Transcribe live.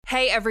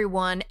Hey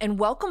everyone, and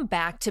welcome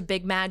back to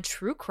Big Mad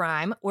True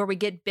Crime, where we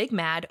get big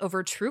mad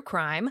over true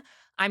crime.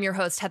 I'm your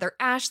host, Heather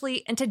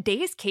Ashley, and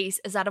today's case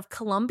is out of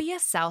Columbia,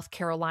 South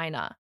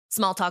Carolina.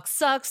 Small talk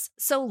sucks,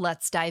 so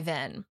let's dive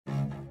in.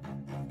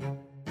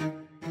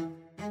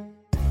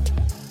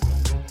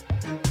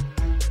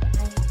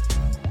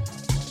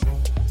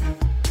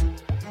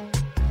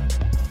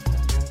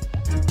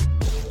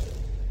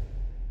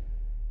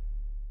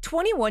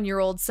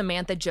 "21-year-old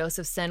Samantha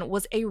Josephson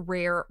was a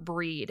rare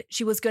breed.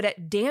 She was good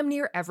at damn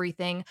near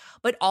everything,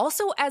 but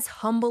also as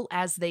humble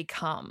as they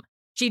come.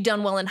 She'd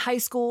done well in high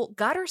school,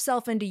 got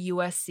herself into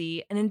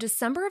USC, and in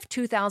December of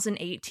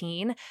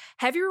 2018,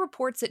 heavy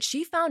reports that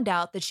she found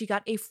out that she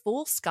got a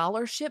full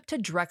scholarship to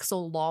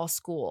Drexel Law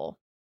School.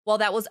 While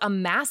that was a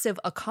massive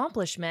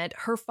accomplishment,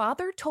 her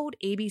father told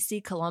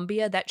ABC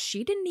Columbia that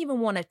she didn't even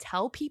want to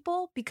tell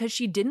people because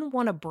she didn't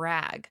want to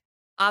brag.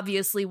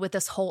 Obviously, with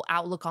this whole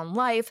outlook on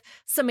life,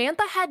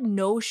 Samantha had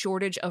no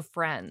shortage of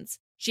friends.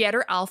 She had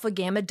her Alpha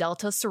Gamma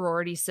Delta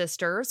sorority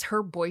sisters,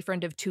 her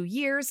boyfriend of 2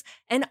 years,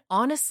 and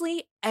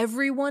honestly,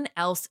 everyone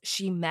else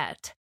she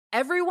met.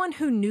 Everyone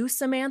who knew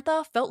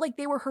Samantha felt like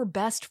they were her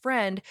best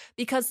friend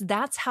because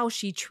that's how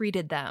she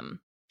treated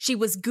them. She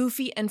was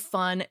goofy and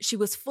fun, she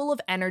was full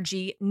of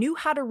energy, knew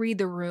how to read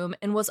the room,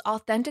 and was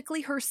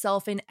authentically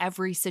herself in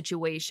every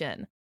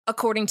situation.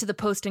 According to the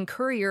Post and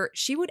Courier,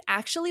 she would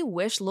actually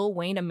wish Lil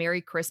Wayne a Merry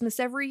Christmas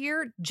every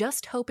year,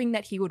 just hoping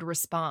that he would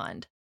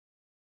respond.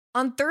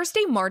 On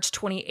Thursday, March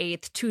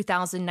 28,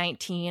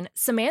 2019,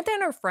 Samantha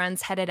and her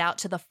friends headed out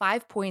to the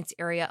Five Points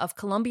area of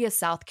Columbia,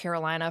 South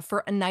Carolina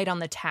for a night on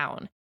the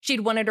town.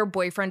 She'd wanted her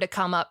boyfriend to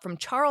come up from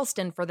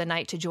Charleston for the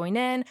night to join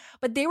in,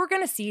 but they were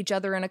going to see each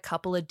other in a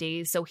couple of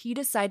days, so he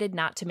decided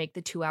not to make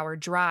the 2-hour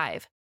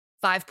drive.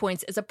 Five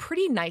Points is a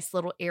pretty nice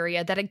little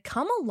area that had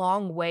come a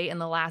long way in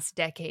the last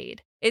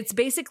decade. It's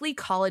basically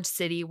College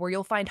City where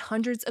you'll find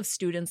hundreds of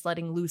students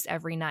letting loose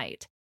every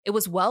night. It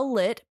was well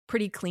lit,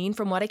 pretty clean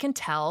from what I can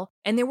tell,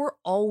 and there were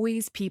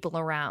always people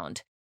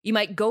around. You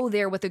might go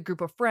there with a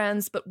group of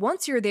friends, but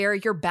once you're there,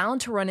 you're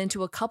bound to run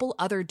into a couple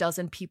other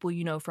dozen people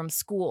you know from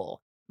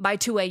school. By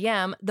 2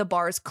 a.m., the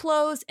bars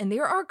close and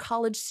there are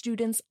college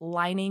students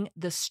lining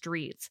the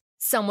streets.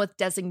 Some with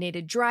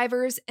designated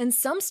drivers, and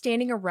some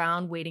standing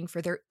around waiting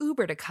for their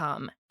Uber to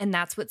come. And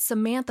that's what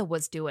Samantha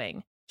was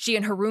doing. She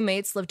and her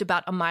roommates lived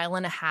about 1.5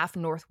 miles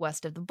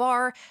northwest of the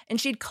bar, and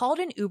she'd called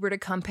an Uber to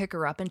come pick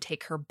her up and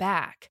take her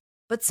back.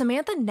 But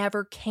Samantha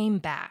never came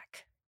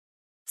back.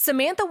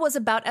 Samantha was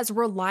about as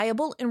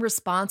reliable and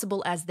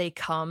responsible as they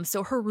come,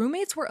 so her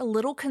roommates were a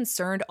little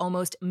concerned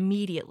almost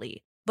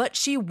immediately. But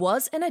she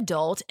was an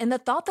adult, and the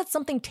thought that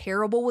something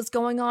terrible was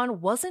going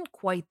on wasn't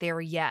quite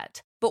there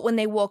yet. But when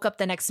they woke up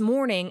the next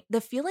morning, the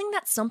feeling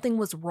that something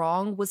was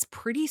wrong was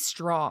pretty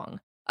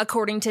strong.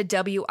 According to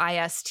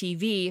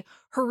WIS-TV,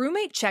 her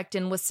roommate checked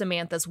in with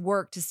Samantha's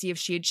work to see if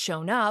she had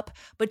shown up,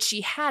 but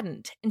she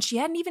hadn't, and she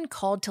hadn't even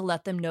called to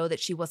let them know that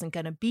she wasn't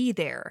going to be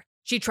there.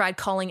 She tried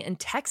calling and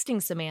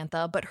texting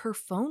Samantha, but her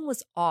phone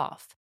was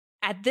off.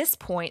 At this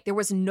point, there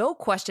was no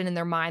question in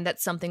their mind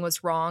that something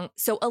was wrong,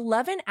 so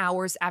 11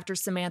 hours after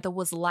Samantha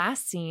was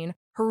last seen,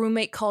 her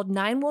roommate called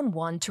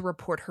 911 to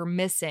report her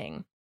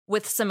missing.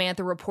 With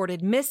Samantha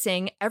reported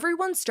missing,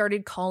 everyone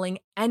started calling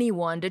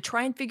anyone to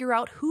try and figure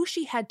out who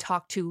she had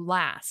talked to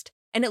last,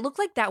 and it looked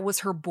like that was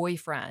her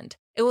boyfriend.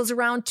 It was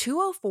around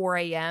 2:04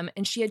 a.m.,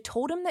 and she had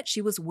told him that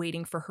she was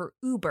waiting for her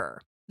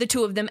Uber. The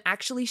two of them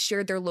actually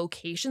shared their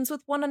locations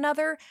with one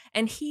another,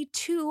 and he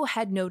too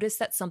had noticed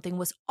that something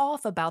was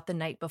off about the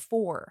night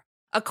before.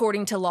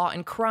 According to Law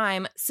and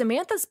Crime,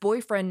 Samantha's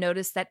boyfriend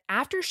noticed that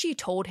after she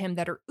told him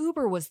that her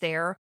Uber was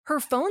there,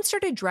 her phone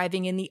started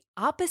driving in the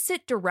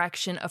opposite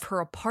direction of her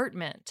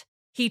apartment.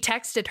 He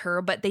texted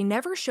her, but they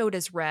never showed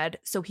as read,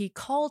 so he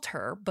called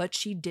her, but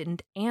she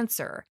didn't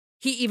answer.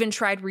 He even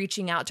tried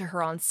reaching out to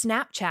her on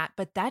Snapchat,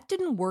 but that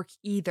didn't work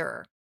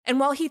either. And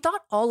while he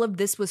thought all of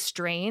this was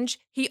strange,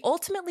 he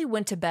ultimately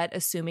went to bed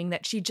assuming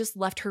that she just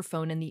left her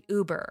phone in the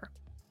Uber.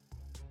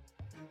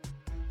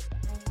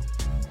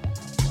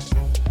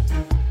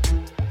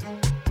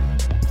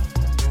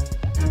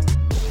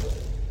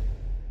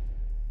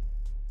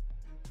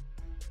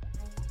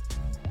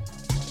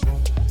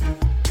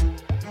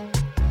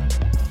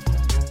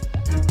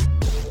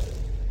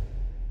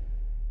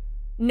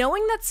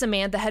 Knowing that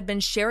Samantha had been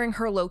sharing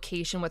her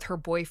location with her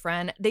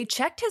boyfriend, they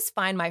checked his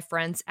Find My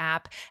Friends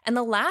app, and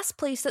the last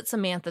place that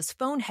Samantha's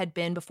phone had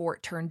been before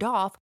it turned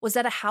off was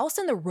at a house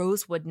in the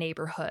Rosewood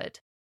neighborhood.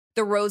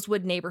 The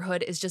Rosewood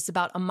neighborhood is just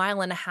about 1.5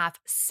 miles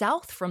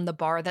south from the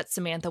bar that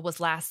Samantha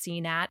was last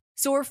seen at,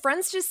 so her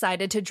friends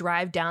decided to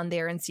drive down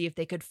there and see if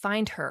they could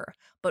find her.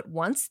 But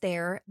once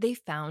there, they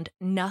found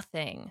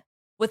nothing.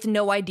 With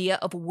no idea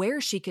of where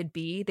she could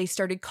be, they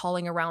started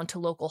calling around to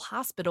local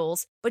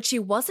hospitals, but she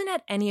wasn't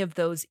at any of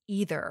those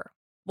either.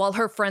 While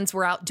her friends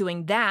were out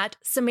doing that,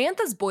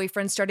 Samantha's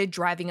boyfriend started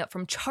driving up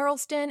from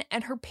Charleston,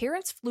 and her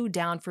parents flew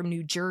down from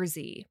New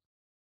Jersey.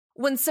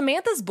 When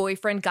Samantha's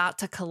boyfriend got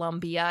to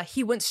Columbia,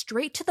 he went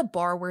straight to the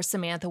bar where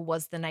Samantha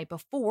was the night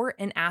before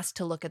and asked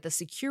to look at the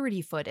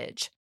security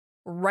footage.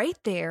 Right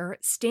there,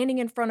 standing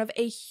in front of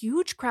a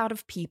huge crowd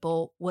of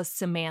people, was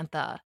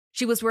Samantha.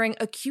 She was wearing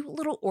a cute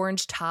little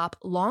orange top,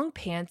 long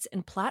pants,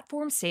 and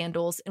platform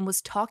sandals and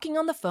was talking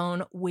on the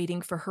phone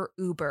waiting for her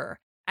Uber.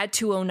 At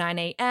 2:09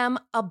 a.m.,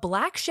 a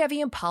black Chevy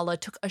Impala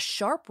took a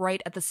sharp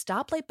right at the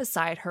stoplight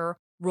beside her,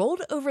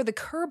 rolled over the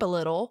curb a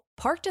little,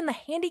 parked in the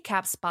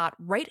handicap spot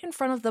right in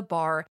front of the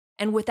bar,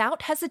 and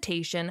without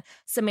hesitation,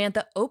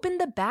 Samantha opened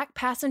the back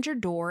passenger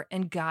door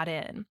and got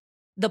in.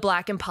 The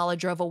black Impala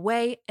drove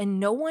away, and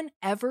no one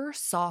ever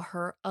saw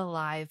her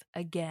alive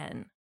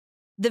again.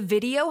 The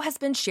video has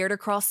been shared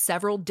across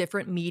several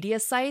different media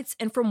sites,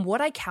 and from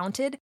what I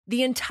counted,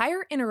 the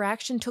entire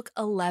interaction took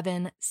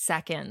 11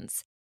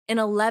 seconds. In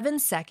 11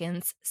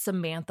 seconds,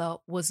 Samantha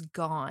was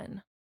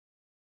gone.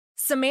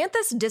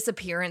 Samantha's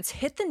disappearance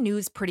hit the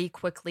news pretty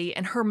quickly,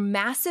 and her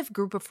massive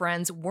group of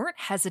friends weren't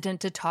hesitant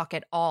to talk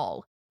at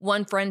all.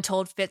 One friend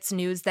told Fitz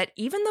News that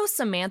even though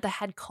Samantha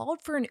had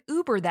called for an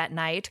Uber that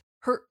night,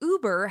 her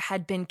Uber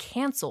had been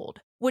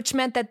canceled, which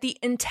meant that the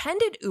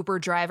intended Uber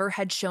driver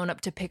had shown up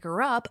to pick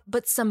her up,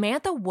 but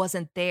Samantha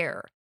wasn't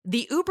there.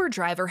 The Uber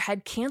driver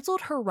had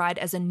canceled her ride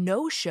as a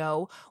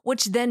no-show,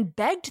 which then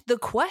begged the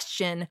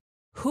question,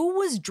 who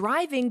was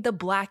driving the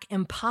black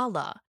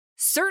Impala?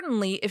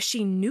 Certainly, if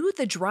she knew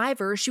the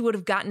driver, she would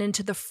have gotten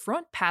into the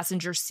front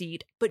passenger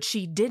seat, but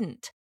she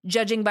didn't.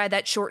 Judging by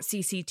that short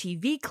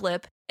CCTV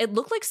clip, it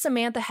looked like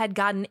Samantha had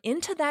gotten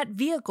into that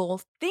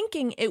vehicle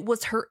thinking it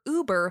was her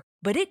Uber,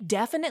 but it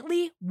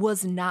definitely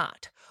was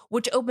not,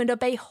 which opened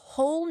up a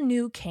whole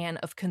new can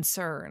of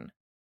concern.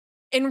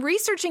 In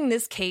researching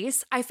this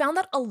case, I found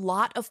that a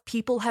lot of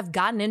people have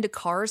gotten into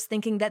cars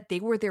thinking that they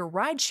were their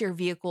rideshare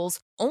vehicles,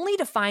 only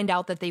to find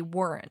out that they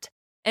weren't.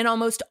 In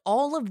almost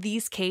all of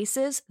these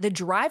cases, the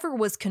driver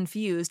was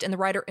confused and the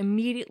rider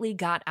immediately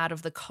got out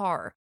of the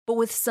car. But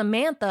with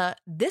Samantha,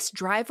 this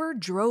driver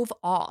drove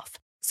off.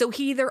 So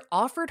he either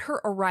offered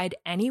her a ride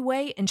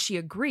anyway and she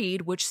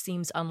agreed, which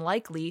seems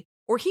unlikely,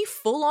 or he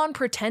full-on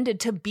pretended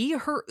to be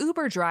her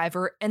Uber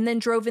driver and then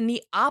drove in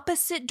the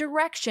opposite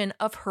direction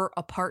of her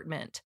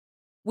apartment.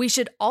 We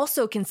should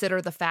also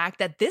consider the fact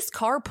that this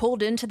car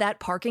pulled into that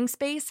parking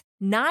space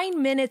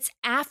 9 minutes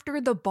after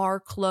the bar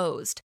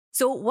closed.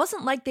 So it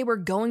wasn't like they were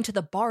going to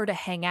the bar to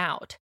hang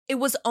out. It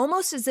was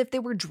almost as if they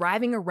were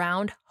driving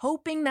around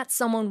hoping that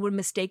someone would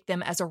mistake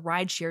them as a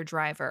rideshare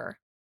driver.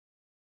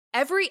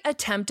 Every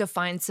attempt to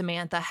find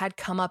Samantha had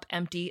come up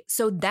empty,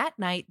 so that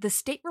night, the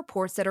state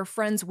reports that her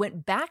friends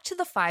went back to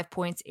the 5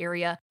 Points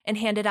area and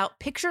handed out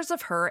pictures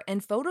of her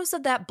and photos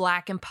of that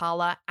black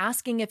Impala,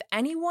 asking if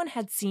anyone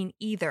had seen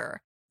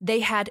either.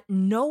 They had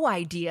no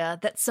idea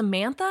that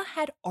Samantha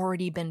had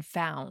already been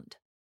found.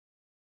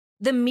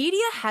 The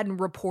media hadn't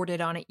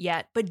reported on it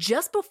yet, but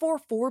just before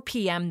 4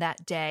 p.m.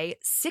 that day,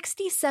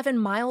 67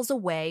 miles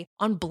away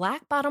on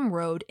Black Bottom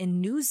Road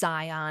in New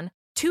Zion,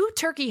 2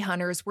 turkey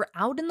hunters were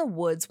out in the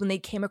woods when they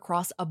came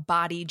across a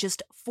body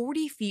just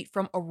 40 feet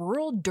from a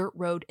rural dirt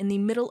road in the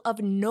middle of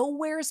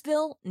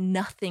Nowheresville,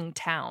 Nothing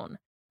Town.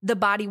 The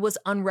body was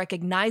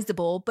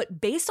unrecognizable, but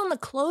based on the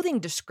clothing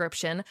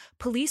description,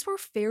 police were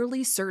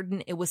fairly certain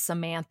it was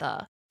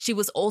Samantha. She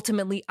was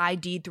ultimately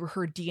ID'd through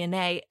her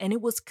DNA, and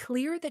it was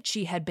clear that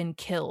she had been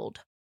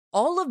killed.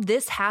 All of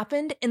this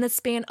happened in the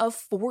span of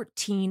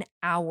 14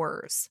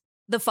 hours.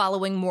 The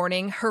following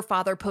morning, her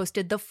father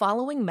posted the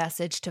following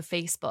message to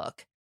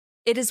Facebook.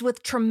 "It is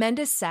with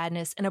tremendous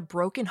sadness and a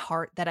broken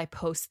heart that I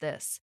post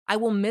this. I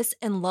will miss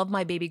and love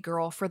my baby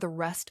girl for the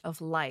rest of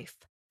life.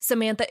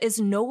 Samantha is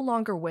no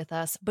longer with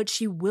us, but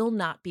she will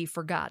not be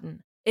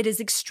forgotten. It is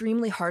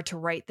extremely hard to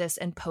write this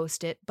and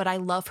post it, but I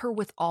love her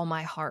with all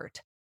my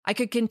heart. I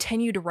could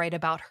continue to write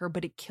about her,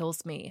 but it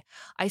kills me.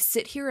 I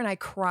sit here and I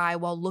cry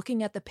while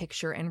looking at the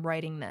picture and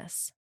writing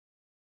this."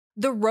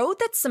 The road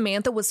that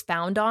Samantha was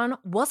found on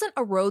wasn't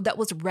a road that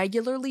was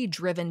regularly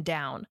driven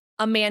down.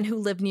 A man who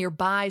lived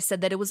nearby said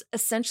that it was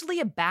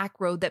essentially a back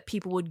road that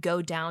people would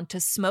go down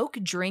to smoke,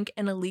 drink,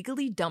 and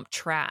illegally dump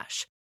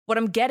trash. What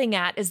I'm getting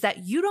at is that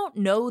you don't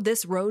know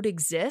this road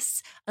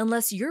exists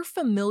unless you're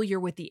familiar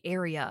with the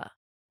area.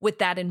 With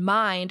that in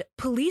mind,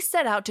 police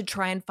set out to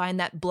try and find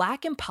that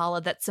black Impala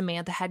that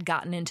Samantha had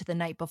gotten into the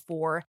night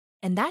before,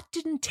 and that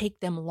didn't take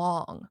them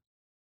long.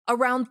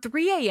 Around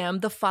 3 a.m.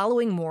 the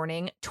following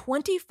morning,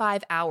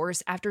 25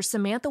 hours after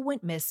Samantha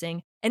went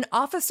missing, an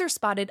officer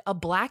spotted a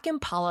black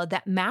Impala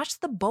that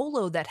matched the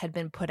bolo that had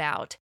been put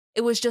out.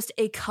 It was just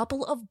a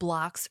couple of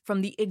blocks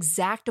from the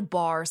exact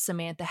bar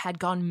Samantha had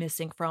gone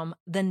missing from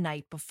the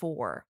night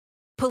before.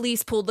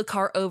 Police pulled the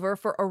car over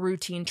for a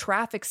routine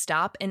traffic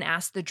stop and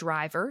asked the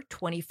driver,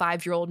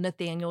 25-year-old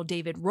Nathaniel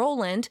David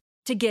Rowland,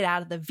 to get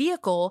out of the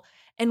vehicle,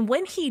 and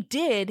when he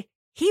did,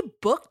 he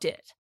booked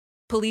it.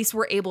 Police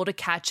were able to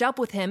catch up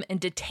with him and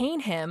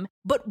detain him,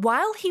 but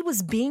while he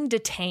was being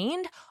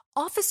detained,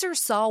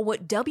 officers saw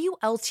what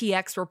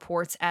WLTX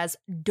reports as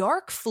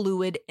dark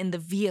fluid in the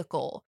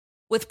vehicle.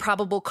 With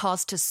probable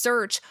cause to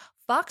search,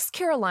 Fox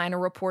Carolina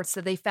reports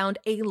that they found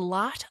a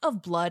lot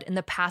of blood in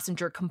the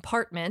passenger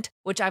compartment,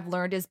 which I've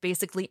learned is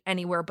basically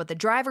anywhere but the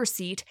driver's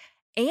seat,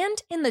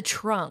 and in the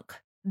trunk.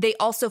 They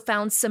also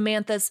found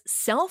Samantha's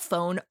cell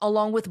phone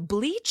along with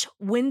bleach,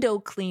 window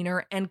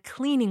cleaner, and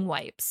cleaning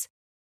wipes.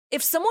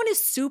 If someone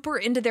is super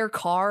into their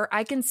car,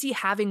 I can see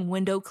having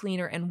window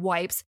cleaner and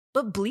wipes,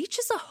 but bleach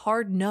is a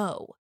hard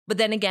no. But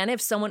then again,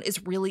 if someone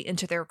is really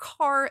into their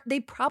car, they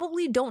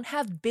probably don't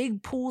have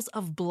big pools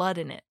of blood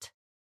in it.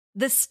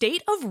 The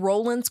state of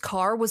Roland's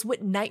car was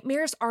what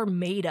nightmares are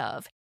made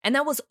of, and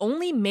that was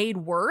only made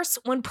worse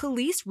when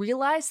police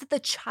realized that the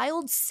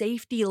child's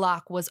safety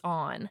lock was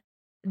on.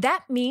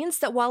 That means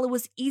that while it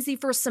was easy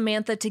for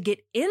Samantha to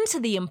get into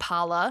the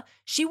Impala,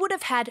 she would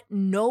have had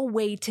no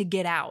way to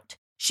get out.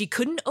 She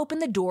couldn't open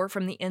the door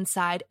from the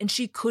inside, and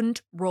she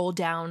couldn't roll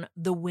down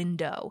the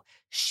window.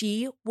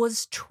 She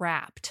was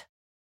trapped.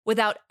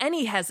 Without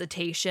any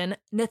hesitation,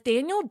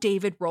 Nathaniel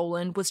David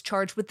Roland was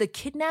charged with the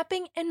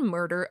kidnapping and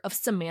murder of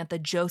Samantha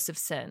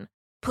Josephson.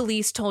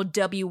 Police told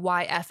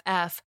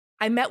WYFF,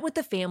 "I met with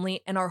the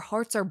family and our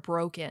hearts are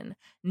broken.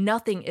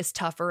 Nothing is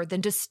tougher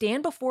than to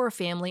stand before a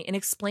family and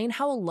explain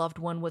how a loved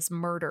one was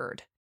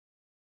murdered."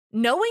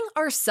 Knowing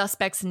our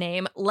suspect's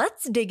name,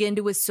 let's dig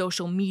into his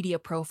social media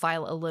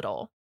profile a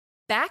little.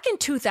 Back in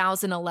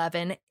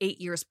 2011,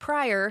 8 years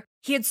prior,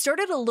 he had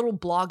started a little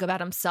blog about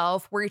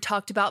himself where he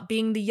talked about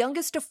being the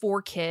youngest of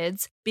 4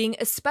 kids, being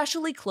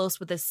especially close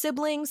with his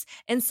siblings,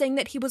 and saying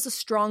that he was a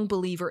strong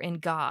believer in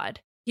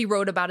God. He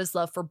wrote about his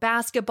love for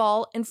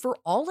basketball, and for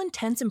all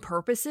intents and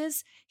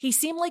purposes, he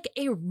seemed like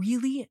a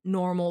really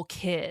normal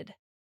kid.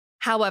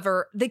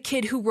 However, the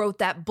kid who wrote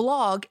that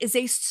blog is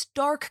a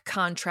stark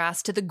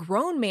contrast to the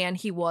grown man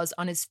he was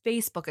on his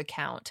Facebook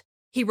account.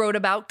 He wrote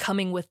about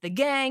coming with the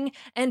gang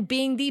and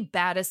being the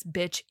baddest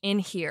bitch in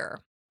here.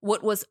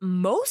 What was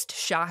most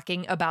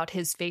shocking about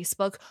his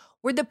Facebook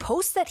were the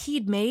posts that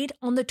he'd made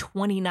on the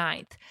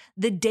 29th,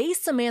 the day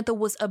Samantha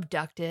was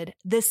abducted,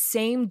 the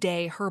same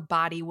day her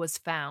body was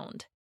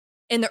found.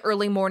 In the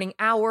early morning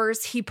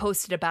hours, he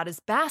posted about his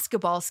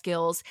basketball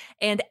skills,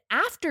 and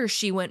after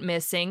she went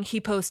missing,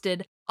 he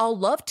posted, "I'll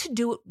love to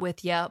do it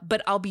with ya,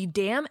 but I'll be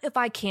damn if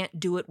I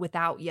can't do it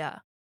without ya."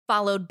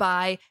 Followed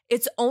by,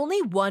 "It's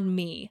only one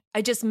me.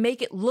 I just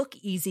make it look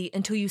easy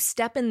until you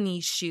step in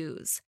these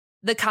shoes."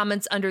 The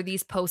comments under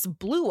these posts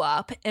blew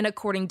up, and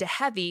according to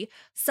Heavy,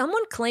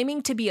 someone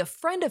claiming to be a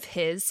friend of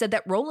his said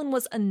that Roland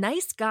was a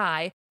nice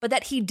guy, but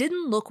that he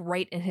didn't look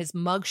right in his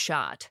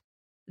mugshot.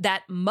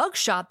 That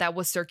mugshot that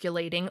was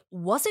circulating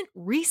wasn't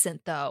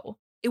recent, though.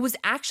 It was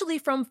actually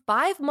from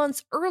 5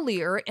 months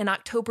earlier in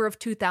October of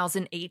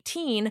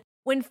 2018,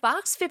 when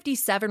Fox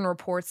 57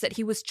 reports that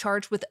he was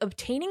charged with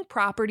obtaining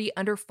property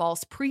under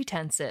false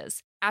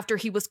pretenses after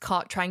he was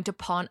caught trying to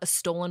pawn a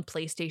stolen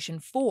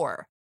PlayStation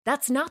 4.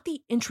 That's not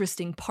the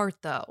interesting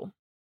part, though.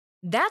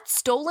 That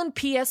stolen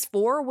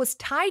PS4 was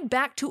tied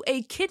back to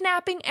a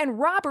kidnapping and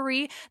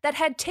robbery that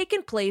had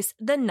taken place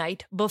the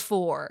night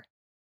before.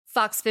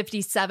 Fox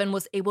 57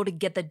 was able to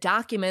get the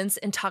documents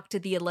and talk to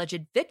the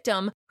alleged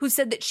victim, who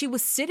said that she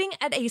was sitting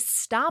at a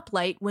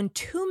stoplight when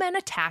 2 men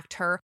attacked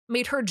her,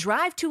 made her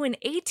drive to an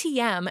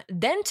ATM,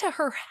 then to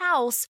her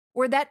house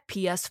where that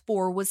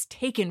PS4 was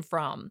taken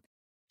from.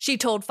 She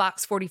told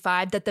Fox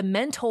 45 that the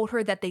men told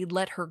her that they'd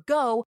let her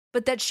go,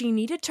 but that she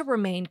needed to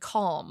remain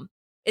calm.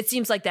 It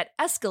seems like that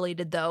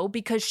escalated, though,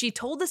 because she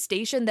told the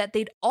station that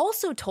they'd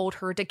also told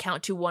her to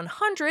count to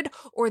 100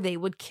 or they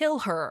would kill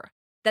her.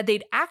 That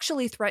they'd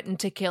actually threatened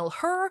to kill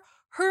her,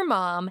 her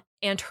mom,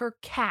 and her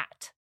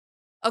cat.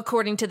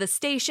 According to the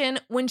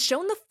station, when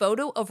shown the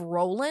photo of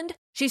Roland,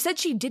 she said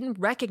she didn't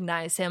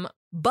recognize him,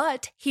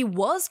 but he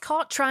was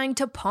caught trying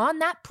to pawn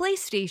that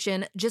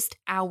PlayStation just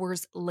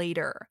hours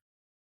later.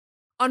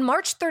 On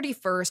March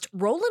 31st,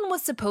 Roland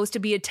was supposed to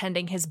be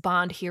attending his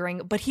bond hearing,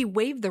 but he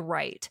waived the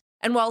right.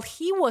 And while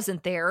he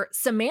wasn't there,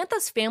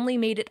 Samantha's family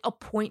made it a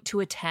point to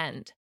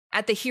attend.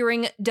 At the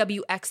hearing,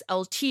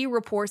 WXLT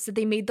reports that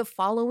they made the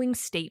following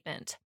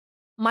statement.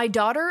 "My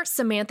daughter,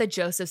 Samantha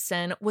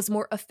Josephson, was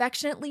more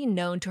affectionately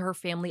known to her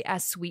family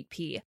as Sweet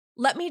Pea.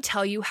 Let me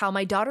tell you how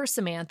my daughter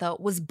Samantha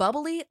was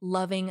bubbly,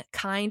 loving,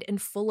 kind,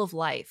 and full of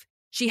life.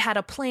 She had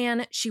a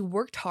plan, she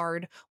worked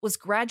hard, was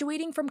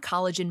graduating from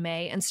college in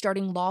May and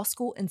starting law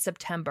school in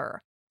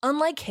September.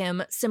 Unlike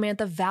him,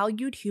 Samantha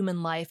valued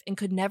human life and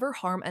could never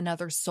harm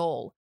another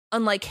soul.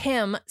 Unlike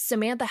him,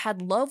 Samantha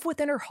had love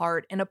within her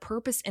heart and a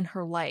purpose in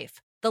her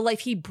life, the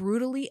life he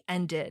brutally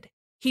ended.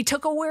 He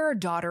took away our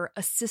daughter,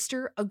 a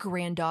sister, a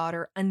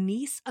granddaughter, a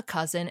niece, a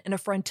cousin, and a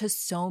friend to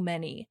so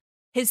many.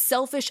 His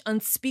selfish,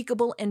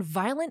 unspeakable, and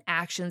violent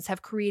actions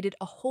have created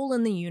a hole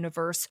in the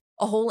universe,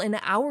 a hole in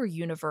our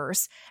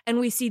universe, and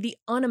we see the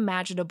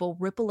unimaginable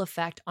ripple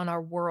effect on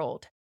our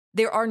world.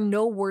 There are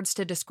no words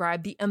to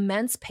describe the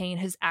immense pain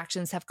his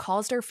actions have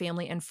caused our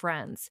family and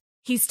friends.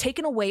 He's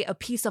taken away a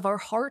piece of our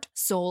heart,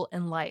 soul,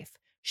 and life.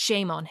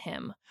 Shame on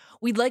him.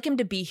 We'd like him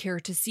to be here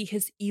to see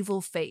his evil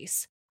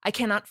face. I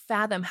cannot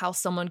fathom how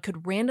someone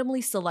could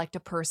randomly select a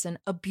person,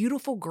 a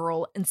beautiful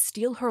girl, and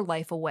steal her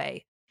life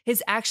away.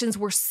 His actions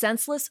were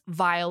senseless,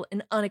 vile,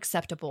 and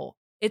unacceptable.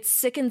 It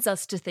sickens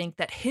us to think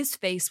that his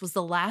face was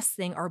the last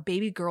thing our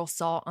baby girl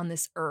saw on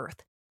this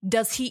earth.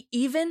 Does he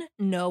even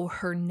know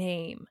her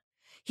name?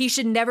 He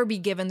should never be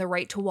given the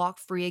right to walk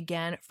free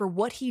again for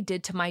what he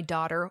did to my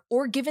daughter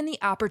or given the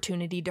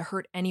opportunity to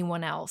hurt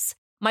anyone else.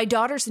 My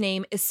daughter's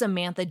name is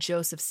Samantha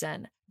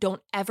Josephson.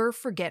 Don't ever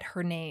forget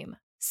her name.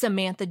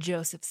 Samantha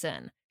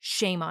Josephson.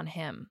 Shame on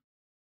him.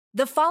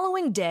 The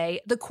following day,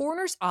 the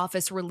coroner's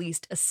office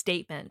released a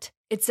statement.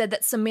 It said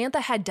that Samantha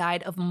had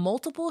died of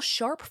multiple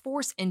sharp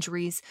force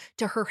injuries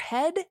to her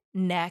head,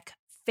 neck,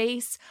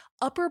 face,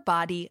 upper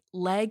body,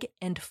 leg,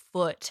 and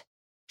foot.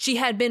 She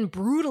had been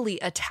brutally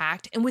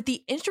attacked, and with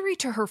the injury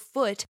to her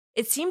foot,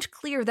 it seemed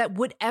clear that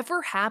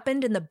whatever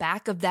happened in the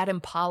back of that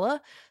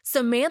Impala,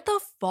 Samantha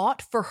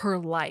fought for her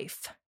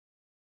life.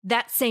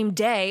 That same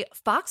day,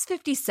 Fox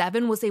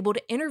 57 was able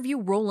to interview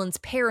Roland's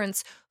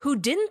parents, who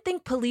didn't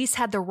think police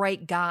had the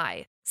right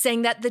guy,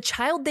 saying that the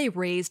child they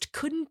raised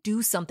couldn't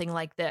do something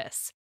like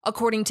this.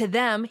 According to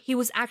them, he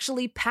was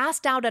actually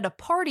passed out at a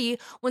party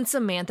when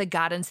Samantha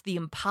got into the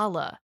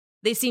Impala.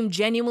 They seem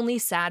genuinely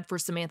sad for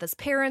Samantha's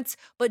parents,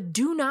 but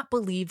do not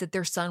believe that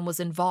their son was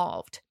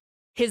involved.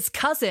 His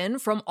cousin,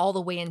 from all the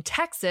way in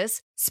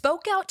Texas,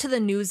 spoke out to the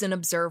News and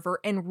Observer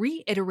and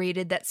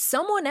reiterated that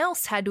someone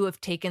else had to have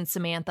taken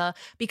Samantha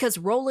because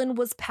Roland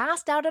was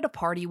passed out at a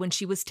party when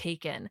she was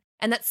taken,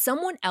 and that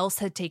someone else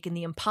had taken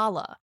the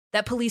Impala.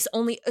 That police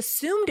only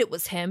assumed it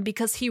was him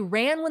because he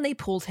ran when they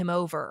pulled him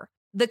over.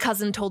 The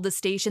cousin told the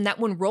station that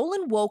when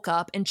Roland woke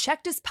up and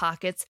checked his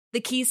pockets,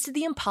 the keys to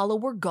the Impala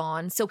were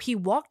gone, so he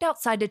walked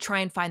outside to try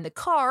and find the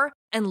car,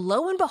 and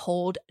lo and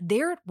behold,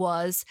 there it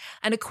was,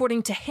 and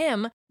according to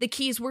him, the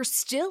keys were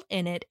still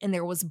in it and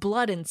there was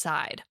blood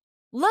inside.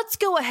 Let's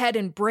go ahead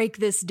and break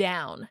this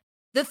down.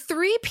 The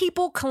three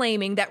people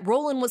claiming that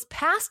Roland was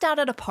passed out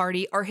at a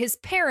party are his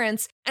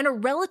parents and a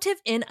relative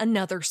in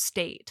another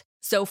state.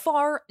 So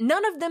far,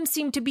 none of them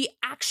seem to be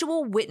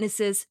actual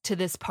witnesses to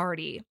this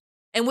party.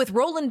 And with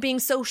Roland being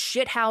so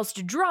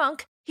shithoused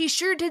drunk, he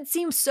sure did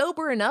seem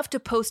sober enough to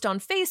post on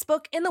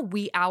Facebook in the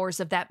wee hours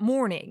of that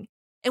morning.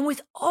 And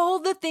with all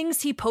the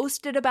things he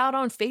posted about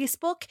on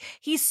Facebook,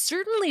 he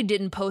certainly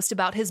didn't post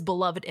about his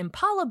beloved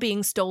Impala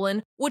being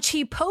stolen, which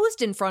he posed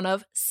in front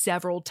of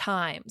several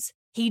times.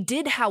 He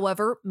did,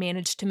 however,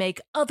 manage to make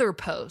other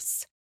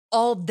posts.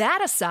 All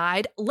that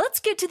aside, let's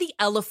get to the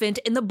elephant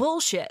in the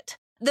bullshit.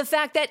 The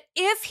fact that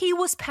if he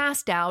was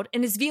passed out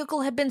and his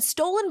vehicle had been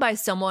stolen by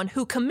someone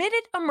who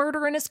committed a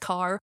murder in his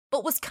car,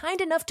 but was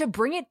kind enough to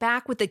bring it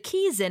back with the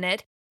keys in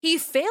it, he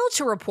failed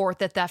to report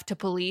the theft to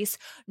police,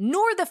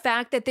 nor the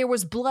fact that there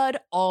was blood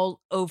all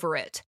over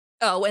it.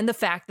 Oh, and the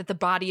fact that the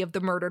body of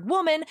the murdered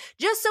woman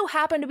just so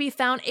happened to be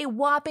found a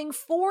whopping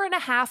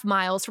 4.5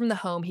 miles from the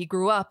home he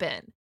grew up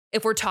in.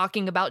 If we're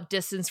talking about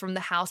distance from the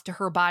house to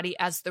her body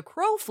as the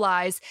crow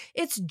flies,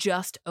 it's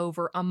just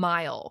over a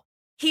mile.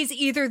 He's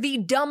either the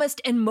dumbest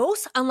and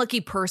most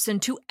unlucky person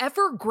to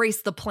ever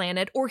grace the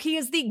planet, or he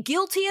is the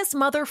guiltiest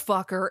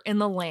motherfucker in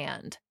the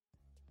land.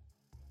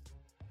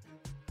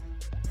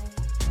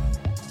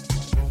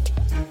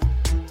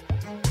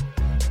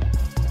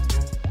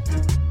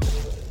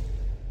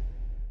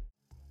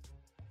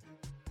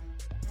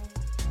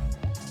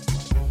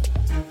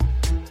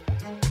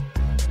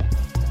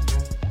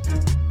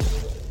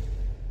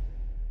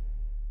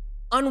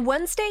 On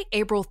Wednesday,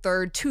 April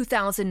 3rd,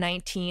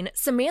 2019,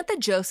 Samantha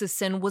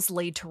Josephson was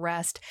laid to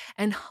rest,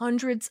 and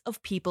hundreds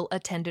of people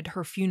attended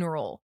her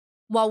funeral.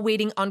 While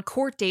waiting on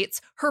court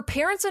dates, her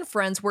parents and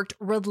friends worked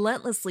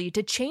relentlessly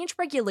to change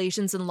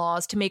regulations and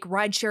laws to make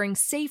ride-sharing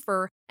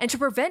safer and to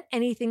prevent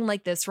anything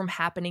like this from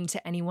happening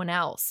to anyone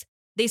else.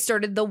 They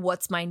started the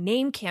What's My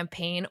Name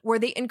campaign, where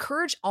they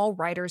encourage all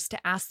riders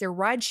to ask their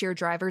rideshare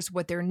drivers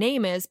what their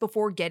name is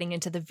before getting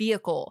into the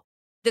vehicle.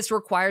 This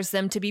requires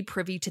them to be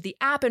privy to the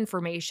app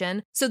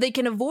information so they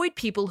can avoid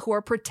people who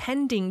are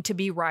pretending to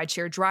be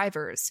rideshare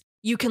drivers.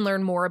 You can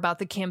learn more about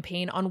the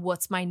campaign on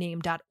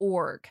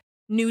whatsmyname.org.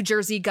 New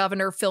Jersey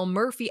Governor Phil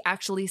Murphy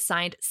actually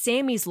signed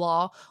Sammy's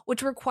Law,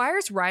 which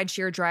requires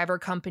rideshare driver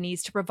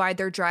companies to provide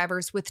their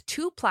drivers with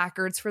 2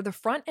 placards for the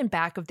front and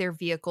back of their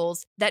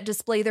vehicles that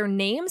display their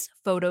names,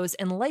 photos,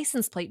 and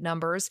license plate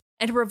numbers,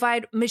 and to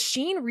provide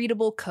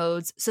machine-readable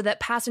codes so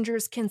that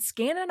passengers can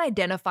scan and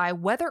identify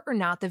whether or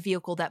not the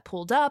vehicle that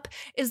pulled up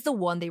is the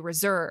one they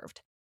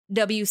reserved.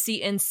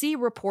 WCNC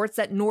reports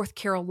that North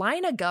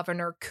Carolina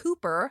Governor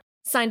Cooper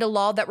signed a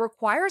law that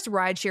requires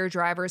rideshare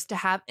drivers to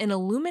have an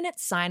illuminate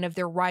sign of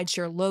their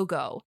rideshare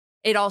logo.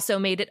 It also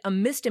made it a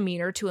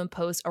misdemeanor to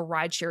impose a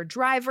rideshare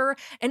driver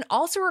and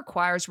also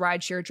requires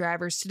rideshare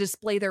drivers to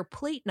display their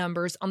plate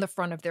numbers on the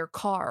front of their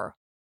car.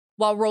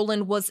 While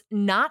Roland was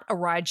not a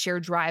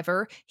rideshare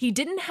driver, he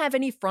didn't have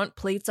any front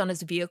plates on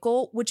his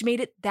vehicle, which made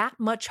it that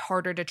much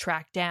harder to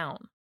track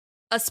down.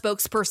 A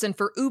spokesperson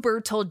for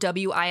Uber told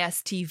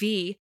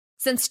WIS-TV,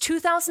 "Since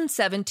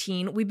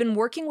 2017, we've been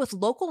working with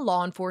local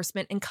law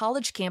enforcement and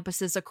college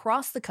campuses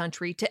across the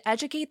country to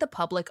educate the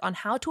public on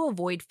how to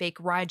avoid fake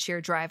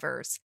rideshare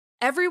drivers.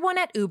 Everyone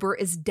at Uber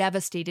is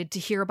devastated to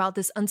hear about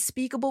this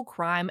unspeakable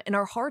crime, and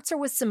our hearts are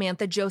with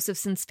Samantha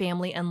Josephson's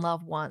family and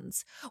loved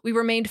ones. We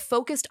remained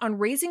focused on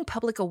raising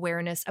public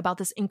awareness about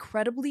this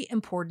incredibly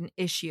important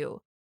issue.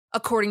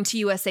 According to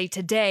USA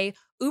Today,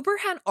 Uber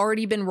had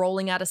already been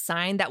rolling out a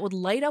sign that would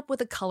light up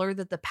with a color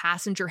that the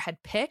passenger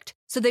had picked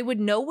so they would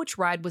know which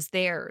ride was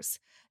theirs.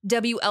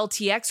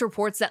 WLTX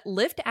reports that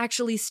Lyft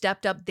actually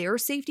stepped up their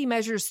safety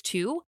measures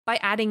too by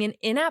adding an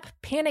in-app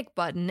panic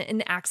button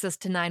and access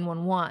to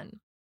 911.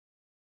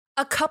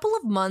 A couple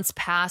of months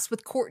passed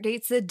with court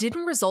dates that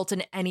didn't result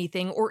in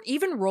anything or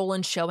even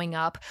Roland showing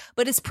up,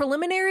 but his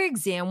preliminary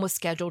exam was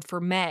scheduled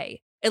for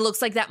May. It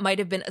looks like that might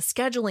have been a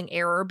scheduling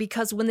error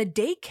because when the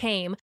date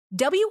came,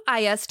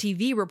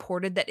 WIS-TV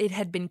reported that it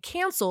had been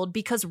canceled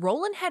because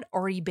Roland had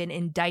already been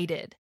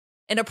indicted.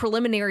 In a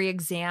preliminary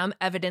exam,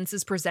 evidence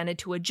is presented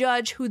to a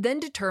judge who then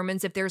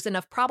determines if there's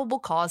enough probable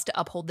cause to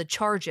uphold the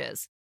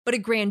charges. But a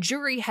grand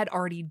jury had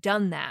already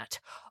done that.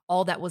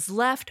 All that was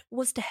left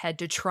was to head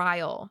to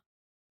trial.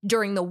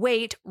 During the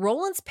wait,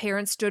 Roland's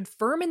parents stood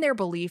firm in their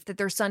belief that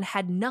their son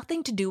had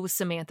nothing to do with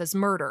Samantha's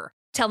murder,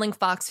 telling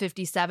Fox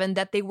 57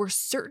 that they were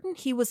certain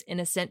he was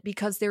innocent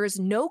because there is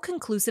no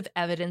conclusive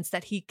evidence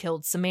that he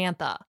killed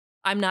Samantha.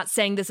 I'm not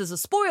saying this is a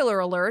spoiler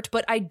alert,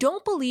 but I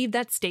don't believe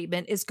that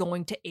statement is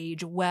going to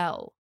age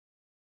well.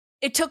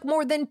 It took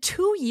more than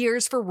 2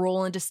 years for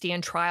Roland to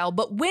stand trial,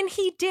 but when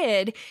he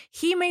did,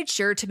 he made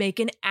sure to make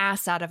an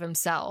ass out of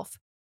himself.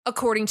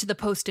 According to the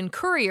Post and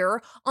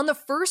Courier, on the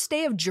first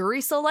day of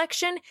jury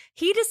selection,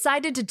 he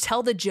decided to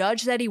tell the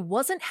judge that he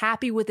wasn't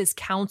happy with his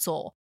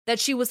counsel, that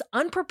she was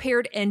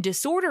unprepared and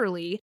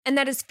disorderly, and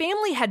that his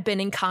family had been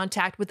in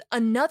contact with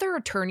another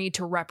attorney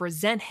to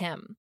represent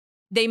him.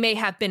 They may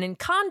have been in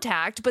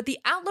contact, but the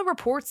outlet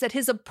reports that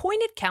his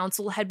appointed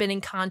counsel had been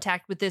in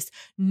contact with this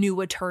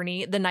new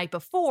attorney the night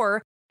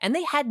before, and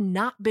they had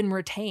not been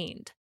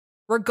retained.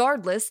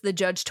 Regardless, the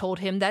judge told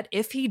him that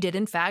if he did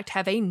in fact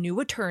have a new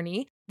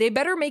attorney, they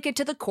better make it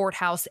to the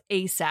courthouse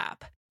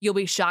ASAP. You'll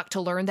be shocked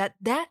to learn that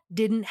that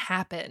didn't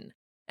happen.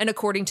 And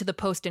according to the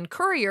Post and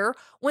Courier,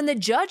 when the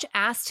judge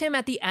asked him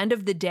at the end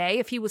of the day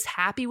if he was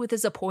happy with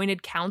his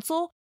appointed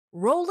counsel,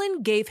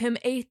 Roland gave him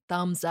a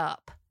thumbs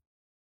up.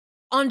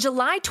 On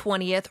July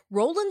 20th,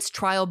 Roland's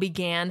trial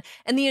began,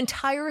 and the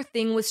entire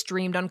thing was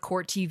streamed on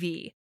Court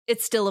TV.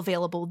 It's still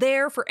available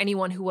there for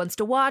anyone who wants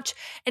to watch,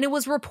 and it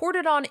was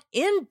reported on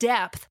in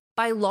depth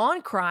by Law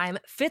and Crime,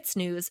 Fitz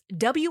News,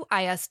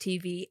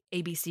 WIS-TV,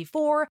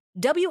 ABC4,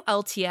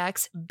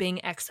 WLTX, Bing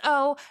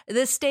XO,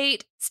 The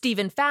State,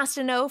 Stephen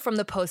Fastineau from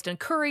the Post and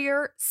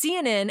Courier,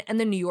 CNN,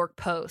 and the New York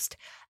Post.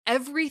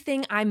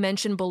 Everything I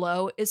mentioned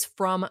below is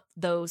from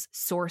those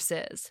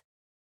sources.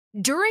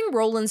 During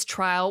Roland's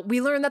trial,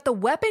 we learned that the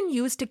weapon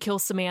used to kill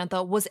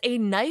Samantha was a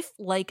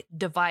knife-like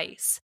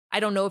device. I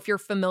don't know if you're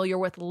familiar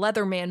with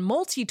Leatherman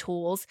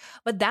multi-tools,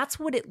 but that's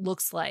what it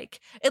looks like.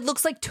 It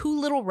looks like two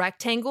little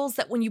rectangles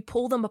that when you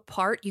pull them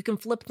apart, you can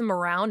flip them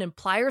around and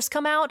pliers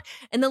come out,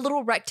 and the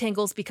little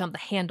rectangles become the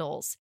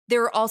handles.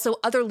 There are also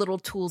other little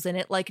tools in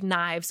it like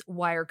knives,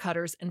 wire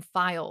cutters, and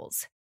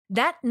files.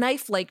 That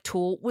knife-like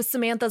tool with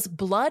Samantha's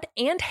blood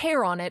and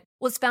hair on it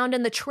was found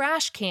in the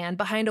trash can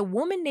behind a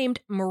woman named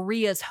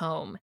Maria's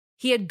home.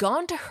 He had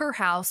gone to her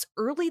house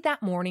early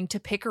that morning to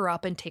pick her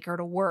up and take her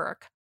to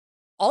work.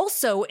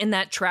 Also in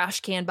that trash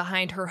can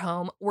behind her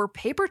home were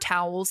paper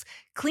towels,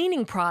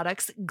 cleaning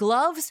products,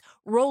 gloves,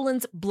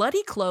 Roland's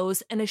bloody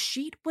clothes, and a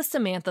sheet with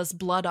Samantha's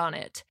blood on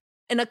it.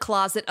 In a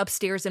closet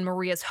upstairs in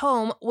Maria's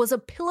home was a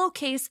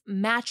pillowcase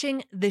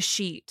matching the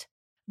sheet.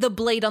 The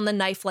blade on the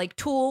knife-like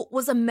tool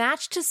was a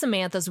match to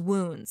Samantha's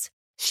wounds.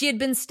 She had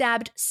been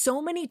stabbed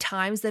so many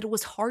times that it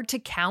was hard to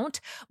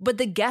count, but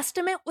the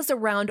guesstimate was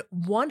around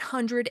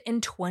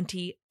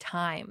 120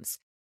 times.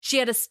 She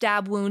had a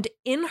stab wound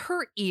in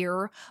her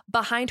ear,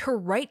 behind her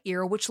right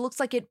ear, which looks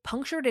like it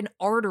punctured an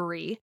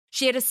artery.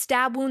 She had a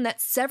stab wound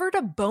that severed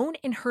a bone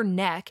in her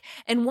neck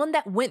and one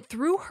that went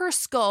through her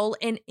skull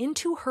and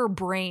into her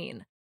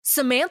brain.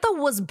 Samantha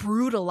was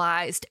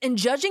brutalized, and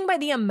judging by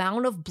the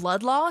amount of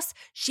blood loss,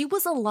 she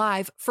was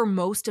alive for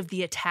most of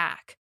the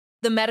attack.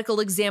 The medical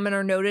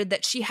examiner noted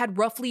that she had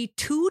roughly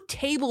 2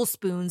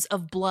 tablespoons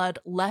of blood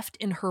left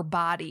in her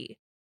body.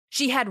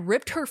 She had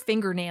ripped her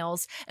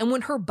fingernails, and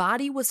when her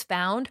body was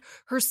found,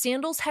 her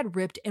sandals had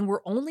ripped and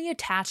were only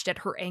attached at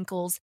her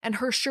ankles, and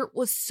her shirt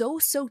was so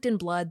soaked in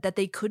blood that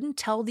they couldn't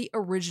tell the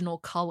original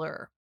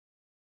color.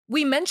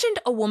 We mentioned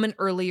a woman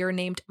earlier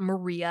named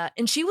Maria,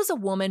 and she was a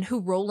woman who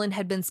Roland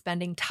had been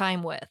spending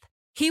time with.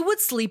 He would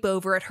sleep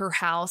over at her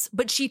house,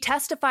 but she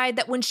testified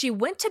that when she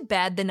went to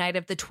bed the night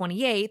of the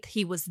 28th,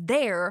 he was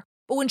there,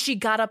 but when she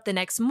got up the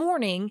next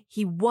morning,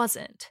 he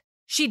wasn't.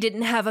 She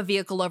didn't have a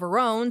vehicle of her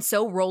own,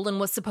 so Roland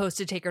was supposed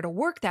to take her to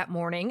work that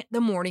morning,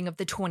 the morning of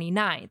the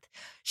 29th.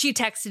 She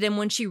texted him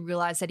when she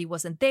realized that he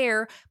wasn't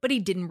there, but he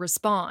didn't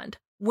respond.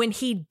 When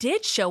he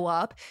did show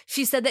up,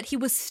 she said that he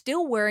was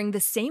still wearing the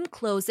same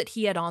clothes that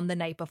he had on the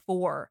night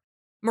before.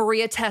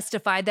 Maria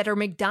testified that her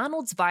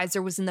McDonald's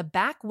visor was in the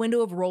back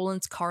window of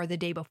Roland's car the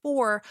day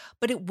before,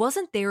 but it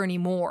wasn't there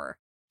anymore.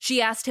 She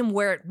asked him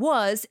where it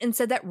was and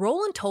said that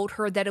Roland told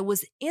her that it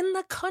was in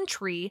the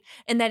country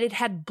and that it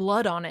had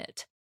blood on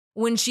it.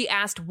 When she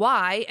asked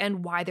why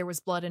and why there was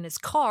blood in his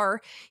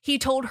car, he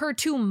told her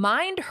to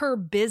mind her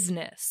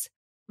business.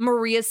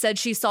 Maria said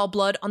she saw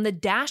blood on the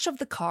dash of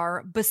the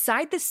car,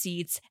 beside the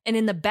seats, and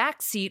in the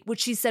back seat,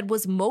 which she said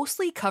was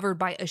mostly covered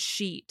by a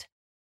sheet.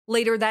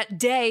 Later that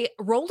day,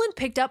 Roland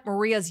picked up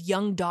Maria's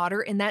young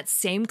daughter in that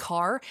same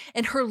car,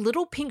 and her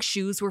little pink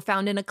shoes were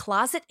found in a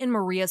closet in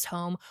Maria's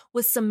home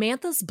with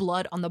Samantha's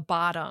blood on the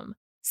bottom.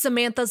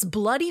 Samantha's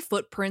bloody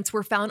footprints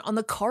were found on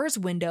the car's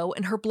window,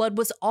 and her blood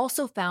was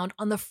also found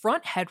on the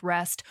front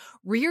headrest,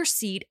 rear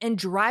seat, and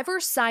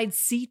driver's side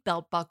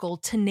seatbelt buckle,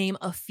 to name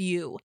a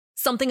few.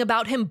 Something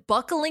about him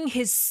buckling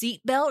his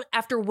seatbelt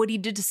after what he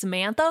did to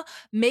Samantha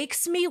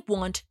makes me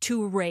want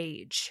to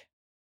rage.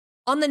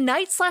 On the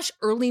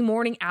night/early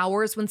morning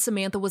hours when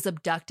Samantha was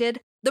abducted,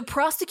 the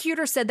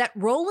prosecutor said that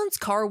Roland's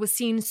car was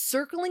seen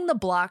circling the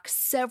block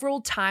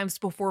several times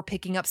before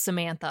picking up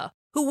Samantha,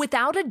 who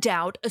without a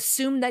doubt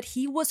assumed that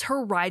he was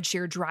her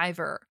rideshare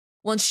driver.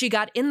 Once she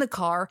got in the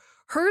car,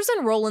 hers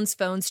and Roland's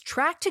phones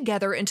tracked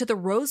together into the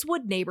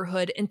Rosewood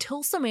neighborhood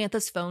until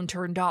Samantha's phone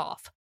turned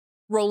off.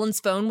 Roland's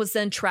phone was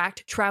then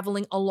tracked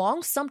traveling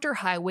along Sumter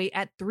Highway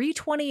at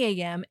 3:20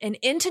 a.m. and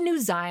into New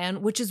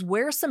Zion, which is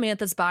where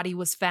Samantha's body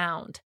was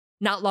found.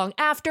 Not long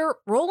after,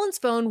 Roland's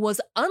phone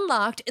was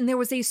unlocked and there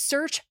was a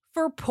search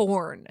for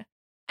porn.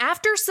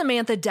 After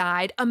Samantha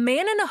died, a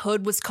man in a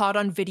hood was caught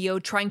on video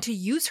trying to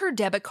use her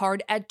debit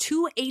card at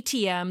 2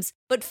 ATMs,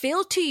 but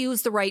failed to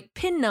use the right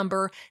PIN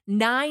number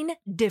 9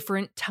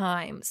 different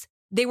times.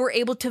 They were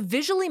able to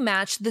visually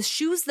match the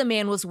shoes the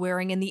man was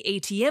wearing in the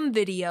ATM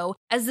video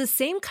as the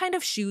same kind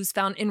of shoes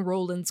found in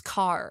Roland's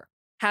car.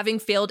 Having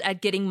failed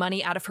at getting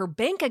money out of her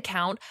bank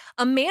account,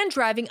 a man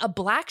driving a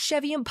black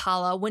Chevy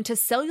Impala went to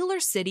Cellular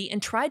City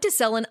and tried to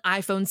sell an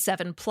iPhone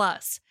 7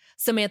 Plus.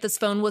 Samantha's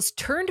phone was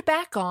turned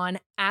back on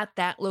at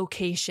that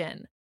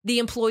location. The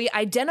employee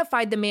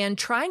identified the man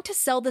trying to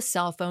sell the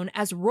cell phone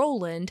as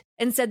Roland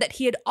and said that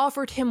he had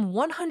offered him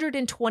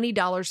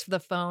 $120 for the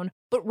phone,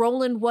 but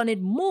Roland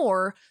wanted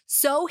more,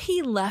 so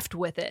he left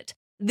with it.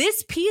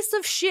 This piece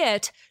of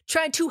shit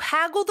tried to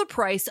haggle the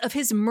price of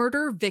his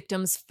murder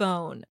victim's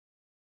phone.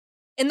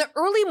 In the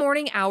early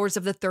morning hours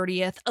of the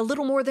 30th, a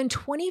little more than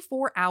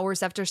 24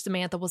 hours after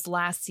Samantha was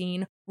last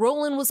seen,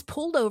 Roland was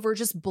pulled over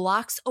just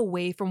blocks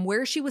away from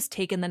where she was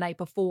taken the night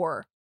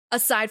before.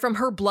 Aside from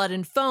her blood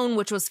and phone,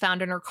 which was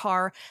found in her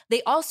car,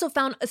 they also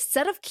found a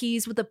set of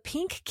keys with a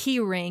pink key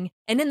ring,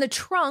 and in the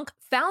trunk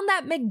found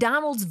that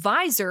McDonald's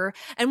visor,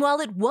 and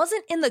while it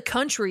wasn't in the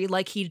country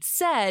like he'd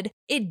said,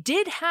 it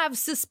did have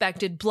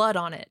suspected blood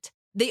on it.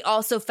 They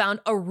also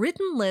found a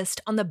written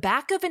list on the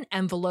back of an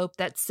envelope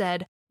that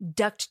said,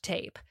 duct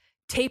tape,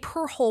 tape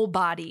her whole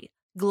body,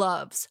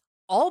 gloves,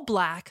 all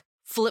black,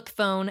 flip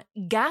phone,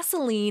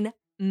 gasoline,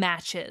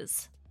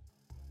 matches.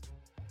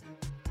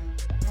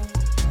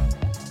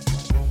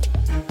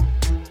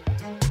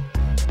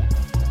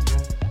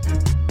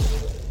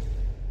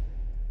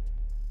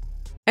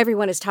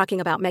 Everyone is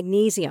talking about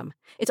magnesium.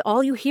 It's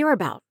all you hear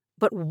about.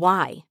 But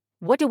why?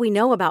 What do we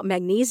know about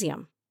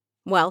magnesium?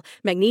 Well,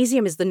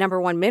 magnesium is the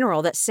 #1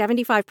 mineral that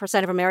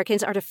 75% of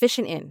Americans are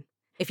deficient in.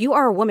 If you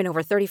are a woman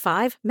over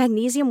 35,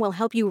 magnesium will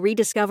help you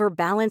rediscover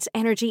balance,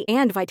 energy,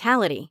 and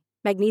vitality.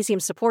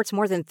 Magnesium supports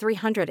more than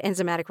 300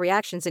 enzymatic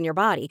reactions in your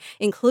body,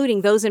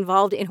 including those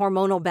involved in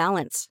hormonal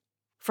balance.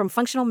 From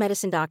functional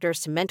medicine doctors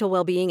to mental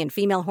well-being and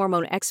female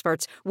hormone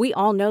experts, we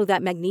all know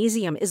that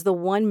magnesium is the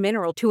one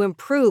mineral to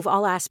improve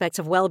all aspects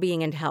of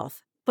well-being and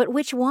health. But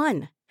which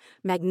one?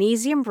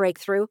 Magnesium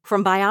Breakthrough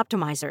from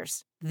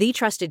Bioptimizers, the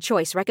trusted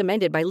choice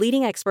recommended by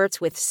leading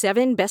experts with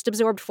 7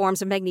 best-absorbed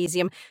forms of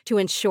magnesium to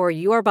ensure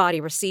your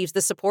body receives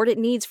the support it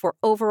needs for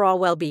overall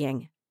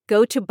well-being.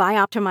 Go to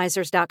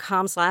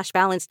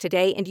bioptimizers.com/balance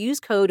today and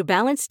use code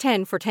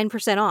BALANCE10 for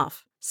 10%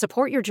 off.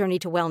 Support your journey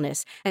to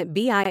wellness at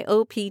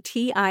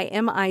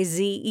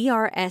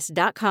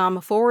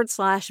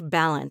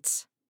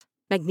bioptimizers.com/balance.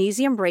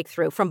 Magnesium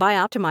Breakthrough from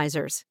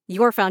Bioptimizers,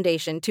 your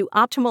foundation to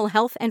optimal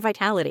health and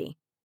vitality.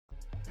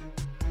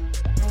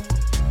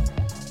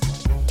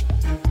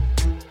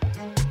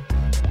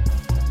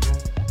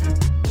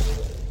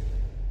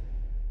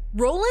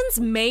 Roland's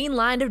main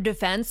line of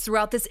defense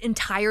throughout this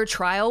entire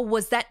trial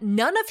was that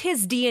none of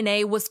his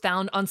DNA was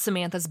found on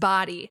Samantha's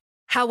body.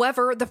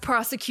 However, the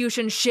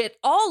prosecution shit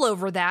all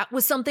over that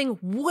with something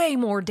way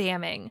more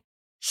damning.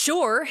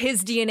 Sure,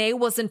 his DNA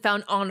wasn't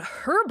found on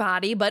her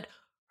body, but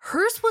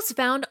hers was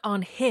found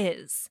on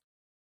his.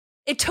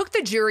 It took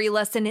the jury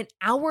less than an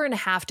hour and a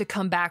half to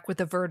come back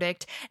with a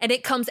verdict, and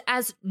it comes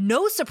as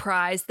no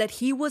surprise that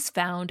he was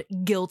found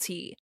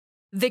guilty.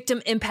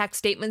 Victim impact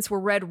statements were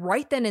read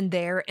right then and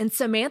there, and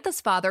Samantha's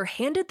father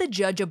handed the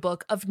judge a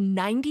book of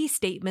 90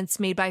 statements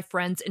made by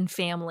friends and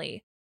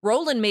family.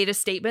 Roland made a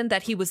statement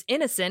that he was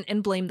innocent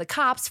and blamed the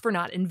cops for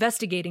not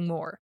investigating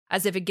more,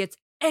 as if it gets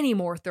any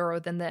more thorough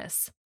than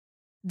this.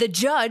 The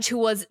judge, who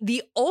was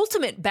the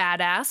ultimate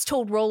badass,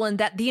 told Roland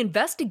that the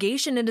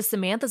investigation into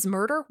Samantha's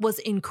murder was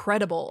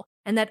incredible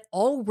and that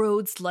all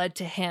roads led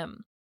to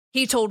him.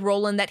 He told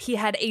Roland that he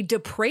had a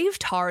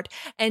depraved heart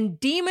and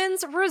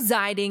demons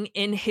residing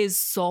in his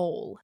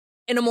soul.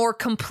 In a more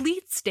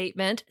complete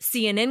statement,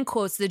 CNN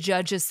quotes the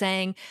judge as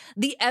saying,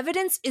 "The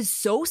evidence is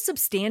so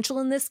substantial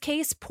in this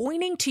case,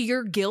 pointing to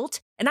your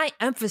guilt, and I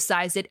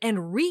emphasize it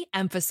and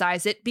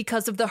re-emphasize it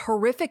because of the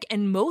horrific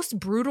and most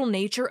brutal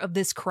nature of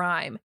this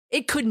crime.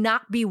 It could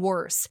not be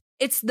worse.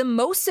 It's the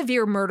most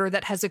severe murder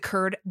that has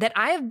occurred that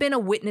I have been a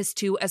witness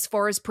to as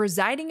far as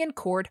presiding in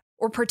court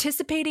or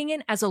participating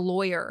in as a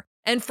lawyer.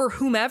 And for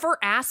whomever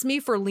asked me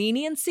for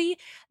leniency,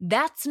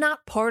 that's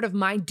not part of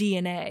my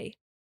DNA."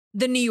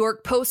 The New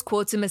York Post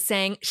quotes him as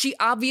saying, "She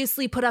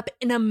obviously put up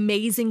an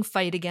amazing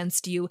fight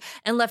against you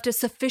and left a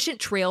sufficient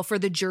trail for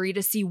the jury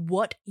to see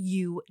what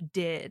you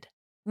did."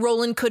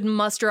 Rowland couldn't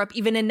muster up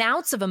even an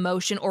ounce of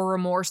emotion or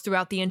remorse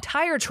throughout the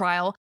entire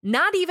trial,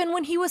 not even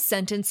when he was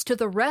sentenced to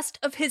the rest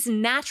of his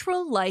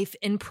natural life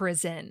in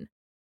prison.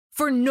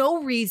 For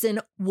no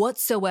reason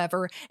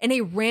whatsoever, in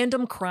a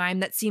random crime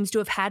that seems to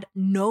have had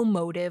no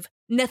motive,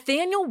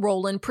 Nathaniel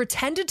Rowland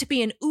pretended to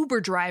be an Uber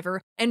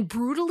driver and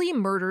brutally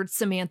murdered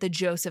Samantha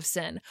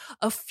Josephson,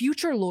 a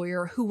future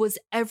lawyer who was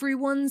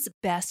everyone's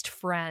best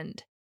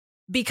friend.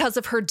 Because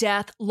of her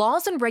death,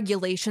 laws and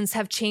regulations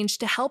have changed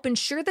to help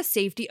ensure the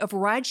safety of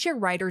rideshare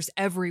riders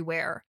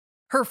everywhere.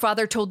 Her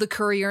father told the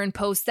Courier and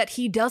Post that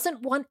he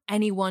doesn't want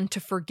anyone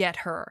to forget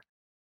her.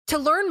 To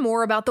learn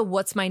more about the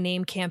What's My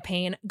Name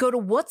campaign, go to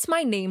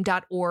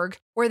whatsmyname.org,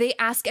 where they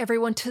ask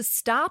everyone to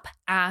stop,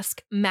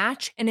 ask,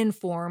 match, and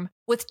inform,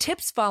 with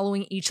tips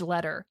following each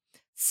letter.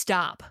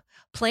 Stop.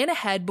 Plan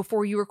ahead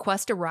before you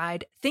request a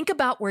ride, think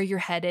about where you're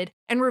headed,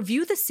 and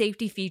review the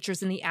safety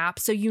features in the app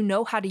so you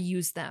know how to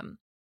use them.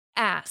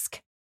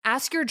 Ask.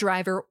 Ask your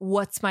driver,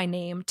 "What's my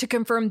name?" to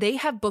confirm they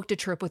have booked a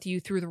trip with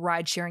you through the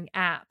ride-sharing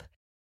app.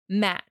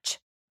 Match.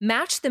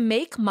 Match the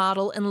make,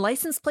 model, and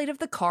license plate of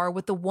the car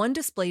with the one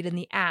displayed in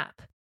the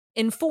app.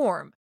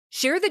 Inform.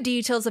 Share the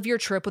details of your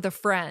trip with a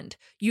friend.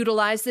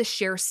 Utilize the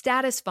share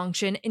status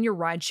function in your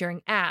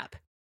ride-sharing app.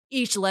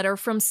 Each letter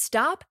from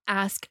stop,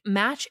 ask,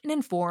 match, and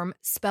inform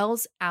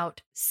spells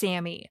out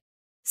Sammy.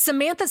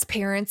 Samantha's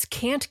parents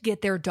can't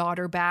get their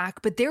daughter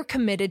back, but they're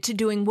committed to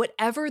doing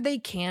whatever they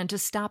can to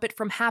stop it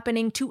from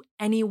happening to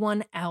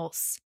anyone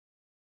else.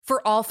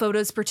 For all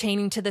photos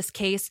pertaining to this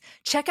case,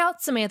 check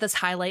out Samantha's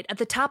highlight at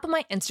the top of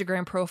my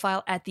Instagram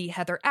profile at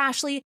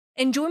 @TheHeatherAshley,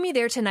 and join me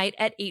there tonight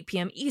at 8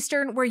 p.m.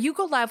 Eastern, where you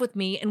go live with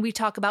me and we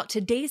talk about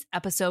today's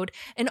episode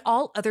and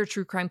all other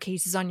true crime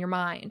cases on your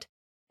mind.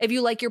 If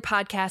you like your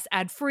podcast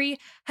ad-free,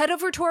 head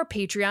over to our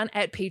Patreon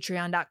at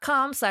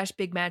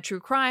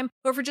patreon.com/BigMadTrueCrime,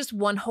 where for just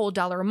 $1 whole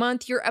a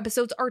month, your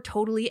episodes are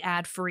totally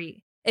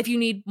ad-free. If you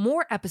need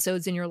more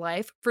episodes in your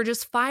life, for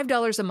just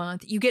 $5 a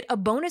month, you get a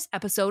bonus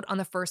episode on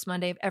the first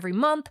Monday of every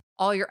month.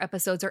 All your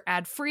episodes are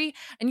ad-free,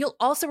 and you'll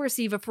also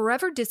receive a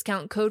forever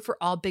discount code for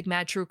all Big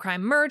Mad True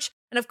Crime merch.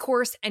 And of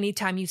course,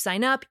 anytime you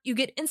sign up, you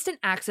get instant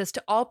access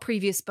to all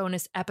previous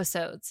bonus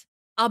episodes.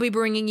 I'll be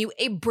bringing you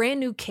a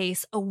brand new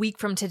case a week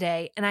from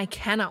today, and I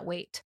cannot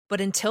wait.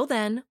 But until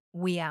then,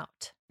 we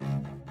out.